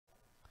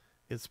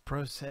It's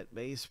Pro Set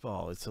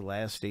Baseball. It's the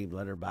last name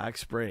letter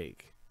box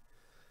break.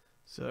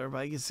 So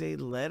everybody can say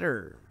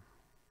letter.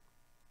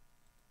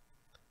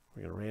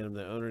 We're going to random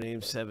the owner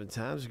name 7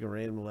 times. We're going to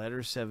random the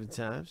letters 7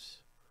 times.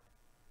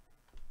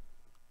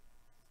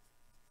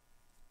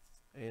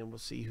 And we'll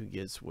see who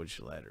gets which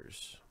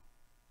letters.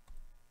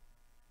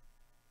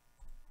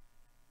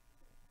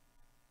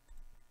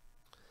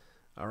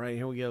 All right,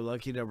 here we go.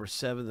 Lucky number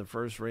 7. The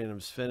first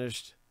random's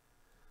finished.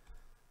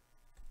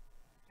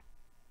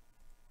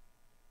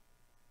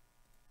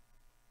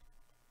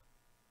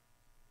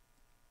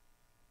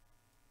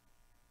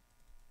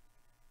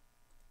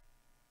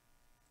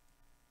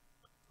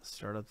 Let's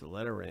start up the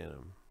letter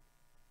random.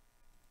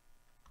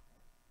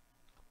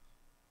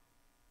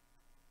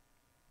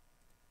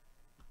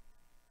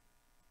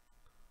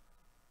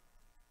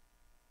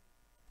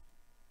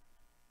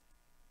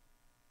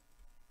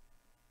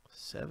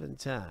 Seven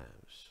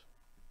times.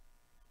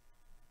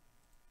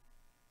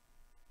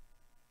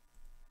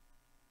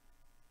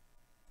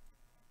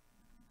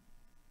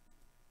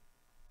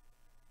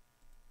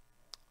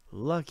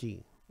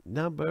 Lucky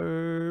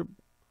number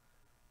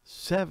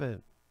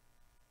 7.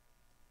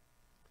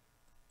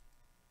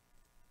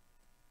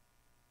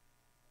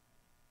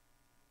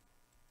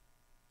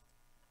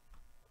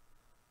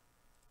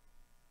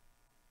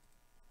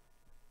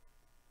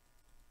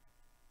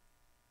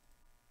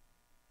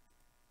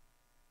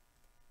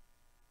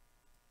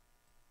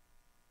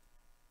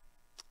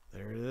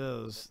 There it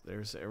is.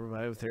 There's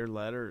everybody with their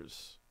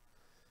letters.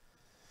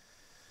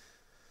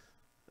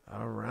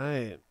 All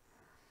right.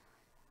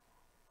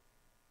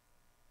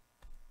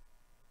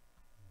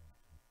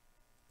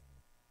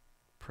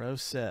 Pro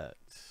Set.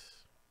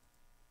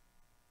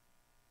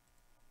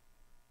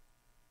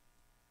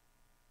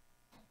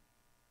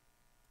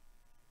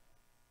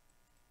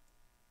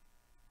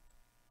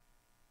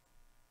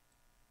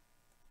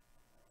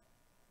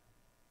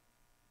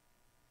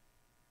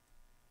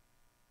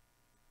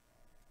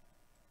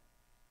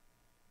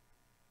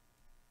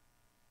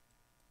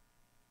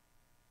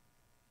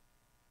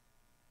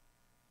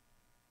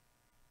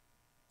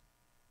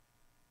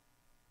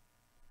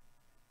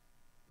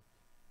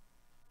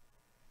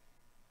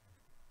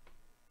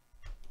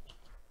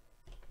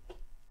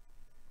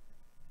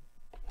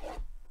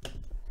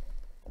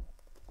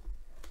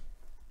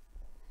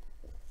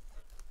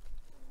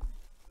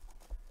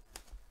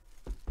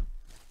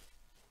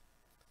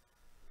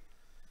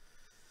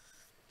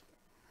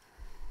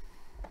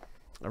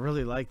 I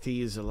really like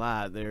these a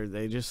lot.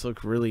 They just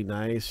look really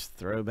nice.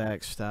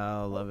 Throwback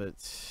style. Love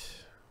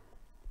it.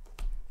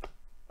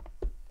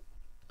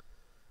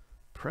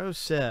 Pro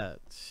Set.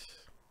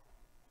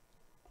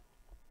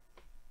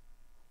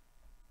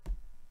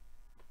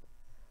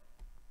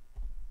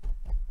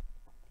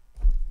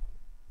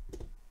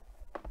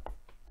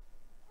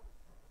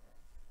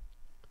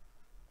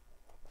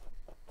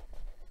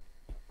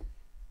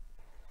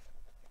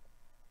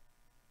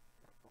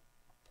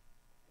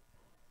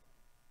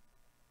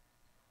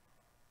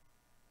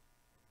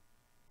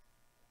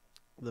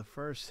 The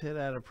first hit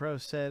out of Pro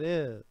Set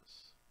is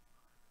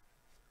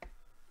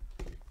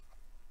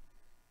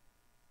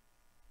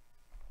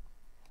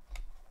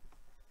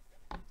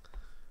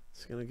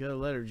it's going to go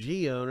letter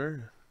G,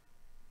 owner.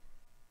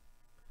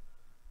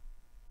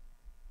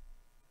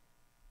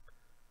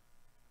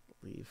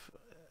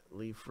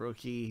 Leaf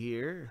rookie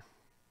here.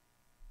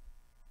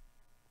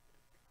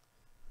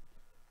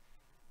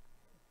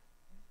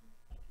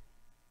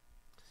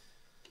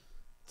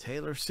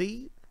 Taylor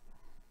C.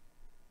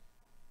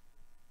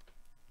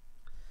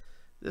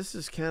 This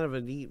is kind of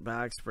a neat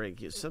box break.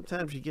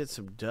 Sometimes you get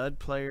some dud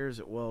players.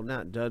 Well,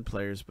 not dud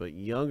players, but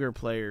younger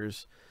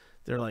players.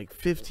 They're like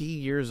 15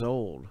 years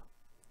old.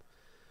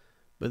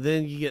 But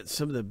then you get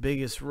some of the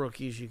biggest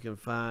rookies you can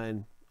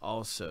find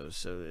also.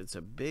 So it's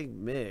a big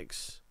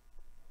mix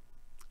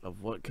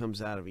of what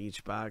comes out of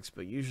each box.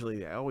 But usually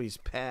they always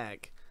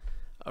pack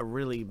a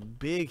really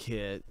big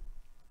hit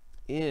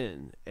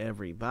in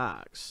every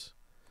box.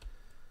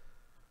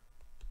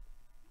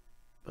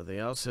 But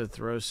they also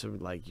throw some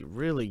like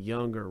really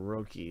younger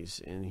rookies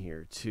in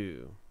here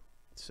too.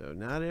 So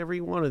not every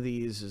one of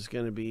these is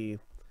going to be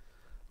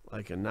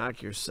like a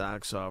knock your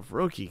socks off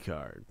rookie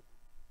card.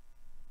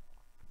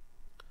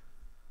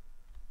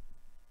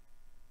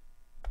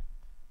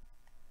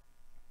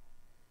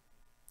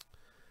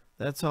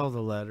 That's all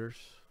the letters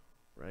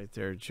right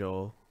there,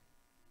 Joel.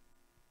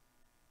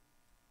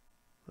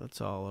 That's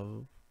all of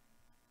them.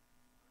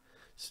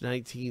 It's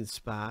 19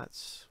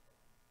 spots.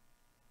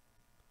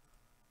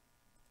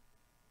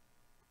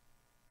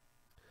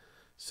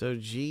 So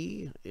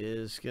G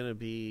is going to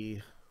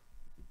be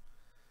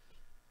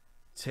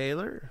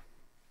Taylor.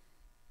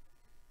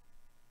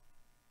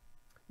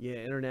 Yeah,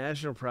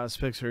 international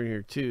prospects are in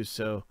here too.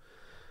 So,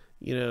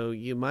 you know,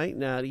 you might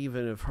not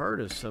even have heard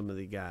of some of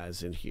the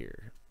guys in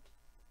here.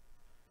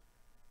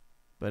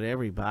 But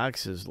every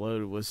box is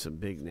loaded with some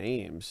big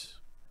names.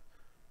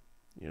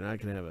 You're not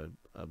going to have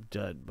a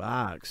dud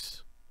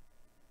box.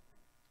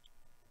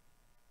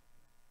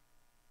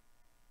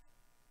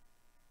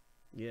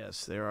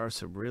 Yes, there are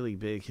some really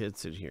big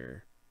hits in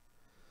here.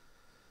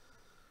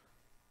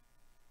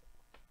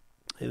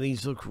 And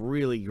these look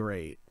really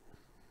great.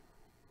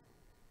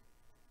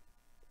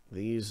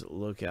 These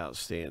look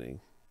outstanding.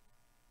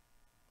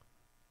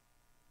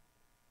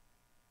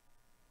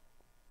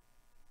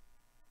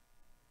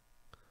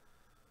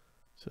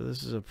 So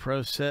this is a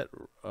Pro Set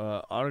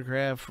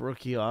autograph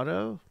rookie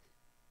auto.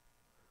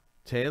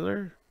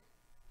 Taylor.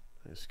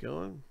 Nice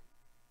going.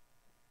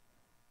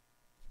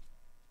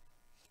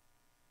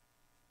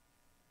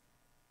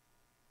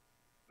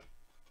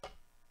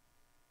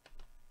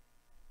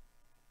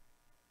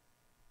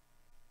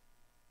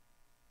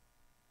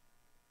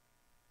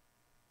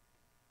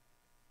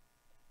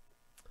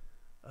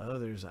 Oh,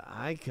 there's an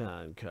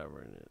icon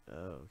covering it.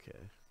 Oh,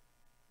 okay.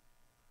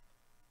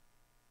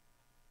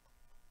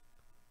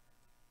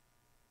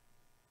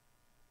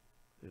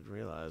 Didn't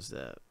realize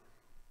that.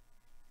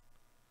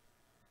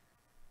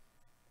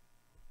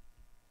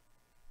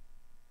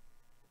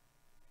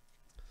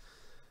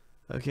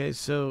 Okay,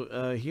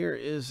 so here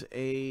is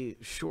a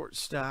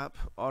shortstop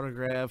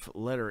autograph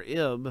letter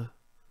M,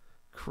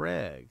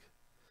 Craig.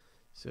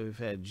 So we've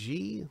had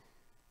G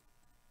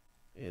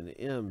and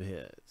M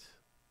hit.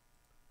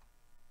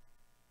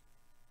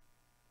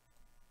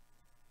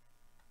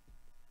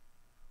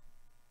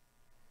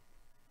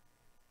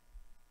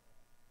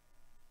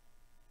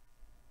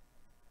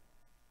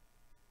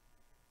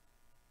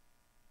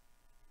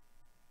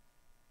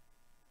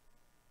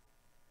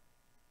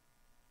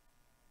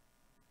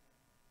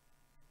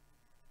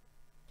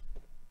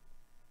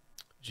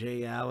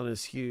 Jay Allen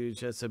is huge.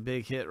 That's a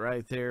big hit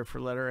right there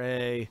for letter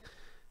A.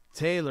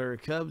 Taylor,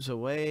 Cubs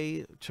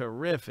away.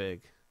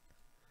 Terrific.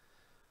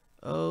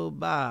 Oh,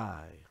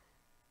 bye.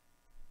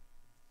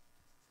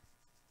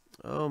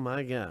 Oh,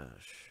 my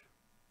gosh.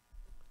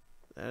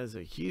 That is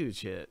a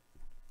huge hit.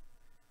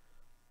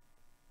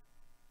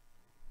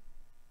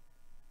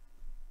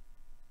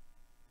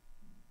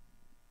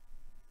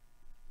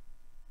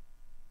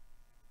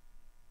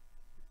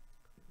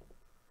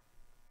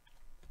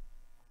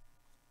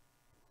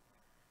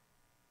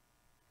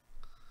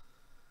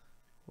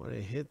 What a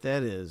hit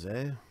that is,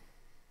 eh?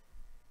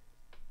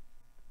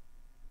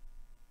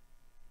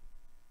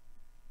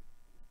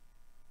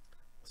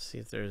 Let's see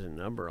if there's a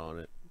number on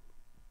it.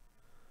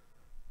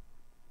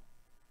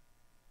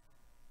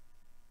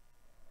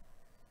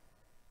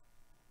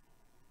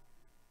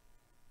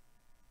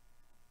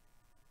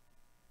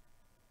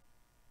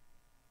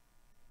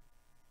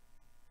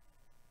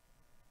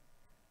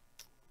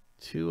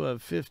 Two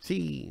of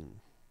 15.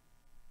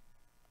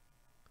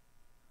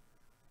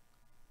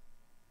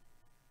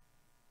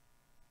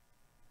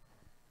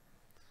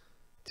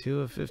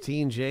 2 of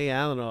 15, Jay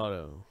Allen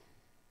auto.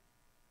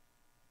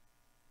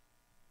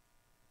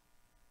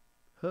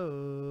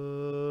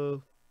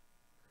 Oh.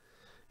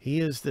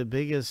 He is the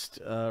biggest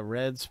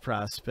Reds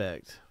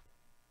prospect.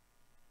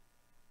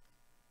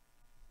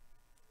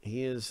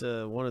 He is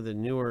one of the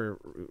newer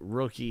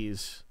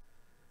rookies.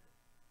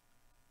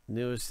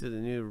 Newest to the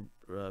new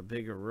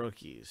bigger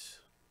rookies.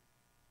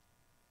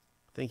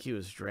 I think he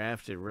was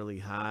drafted really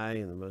high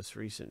in the most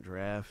recent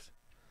draft.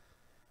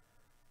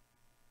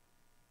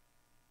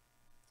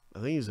 I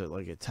think he's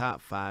like a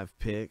top 5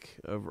 pick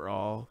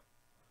overall.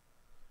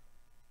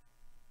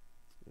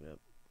 Yep.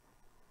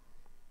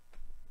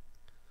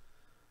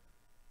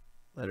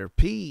 Letter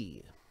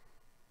P.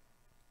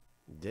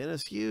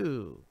 Dennis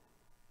Yu.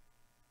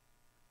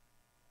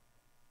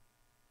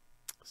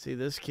 See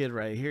this kid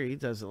right here, he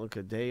doesn't look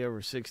a day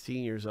over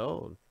 16 years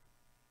old.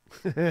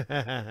 You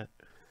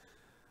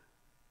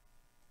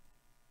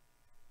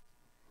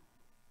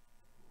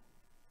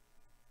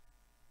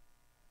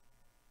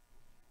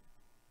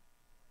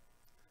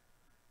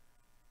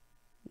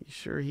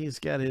sure he's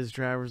got his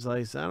driver's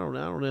license? I don't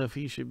know if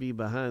he should be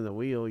behind the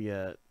wheel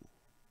yet.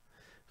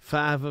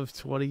 5 of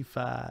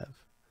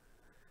 25.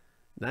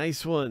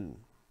 Nice one.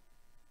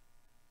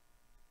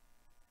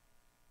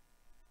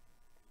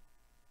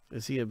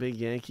 Is he a big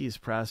Yankees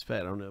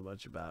prospect? I don't know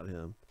much about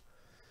him.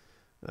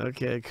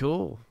 Okay,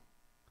 cool.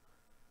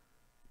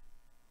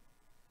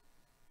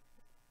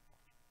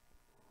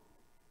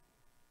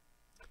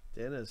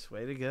 Dennis,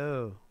 way to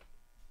go.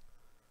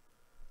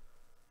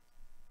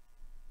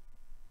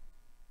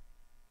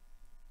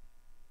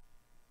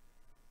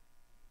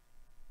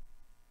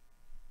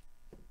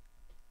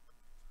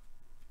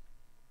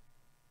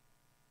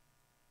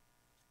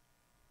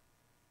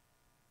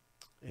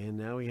 And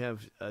now we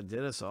have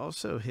Dennis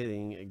also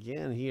hitting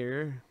again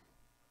here.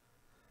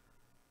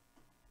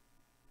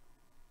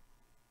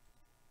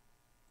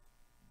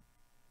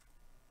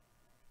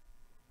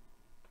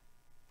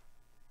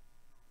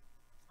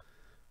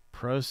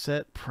 Pro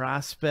Set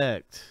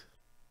Prospect.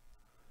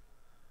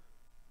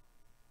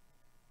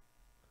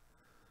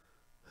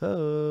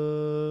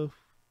 Oh.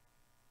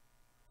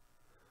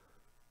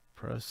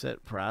 Pro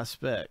Set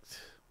Prospect.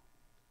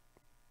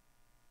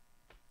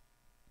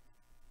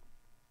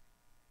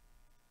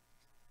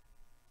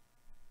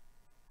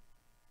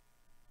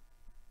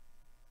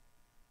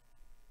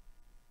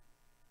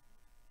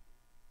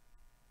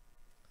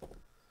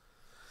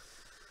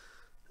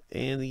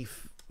 And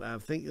I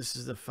think this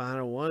is the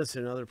final one. It's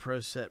another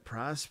Pro Set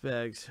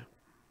Prospect.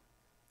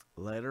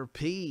 Letter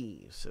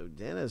P. So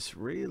Dennis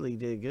really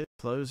did good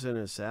closing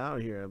us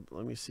out here.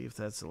 Let me see if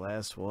that's the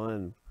last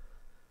one.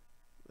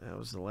 That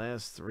was the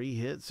last 3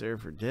 hits there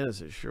for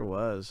Dennis. It sure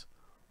was.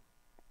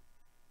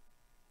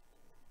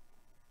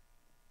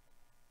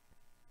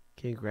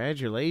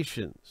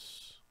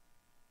 Congratulations.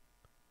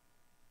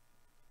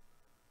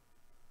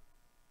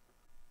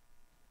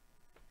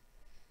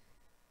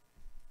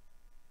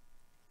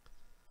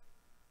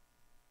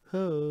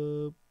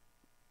 Hope.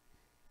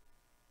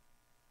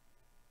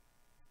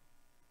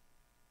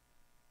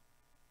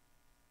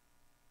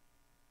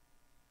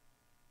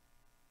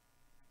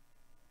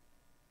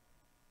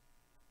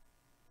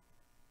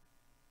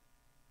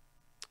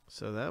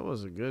 So that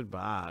was a good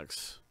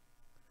box.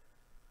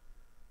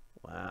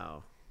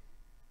 Wow.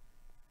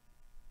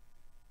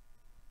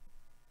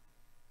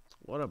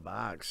 What a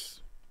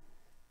box.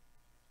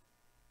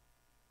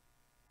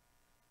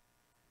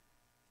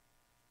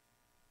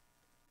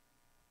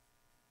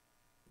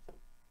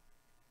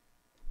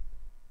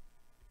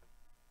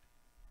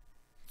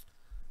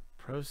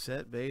 Pro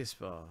Set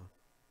Baseball.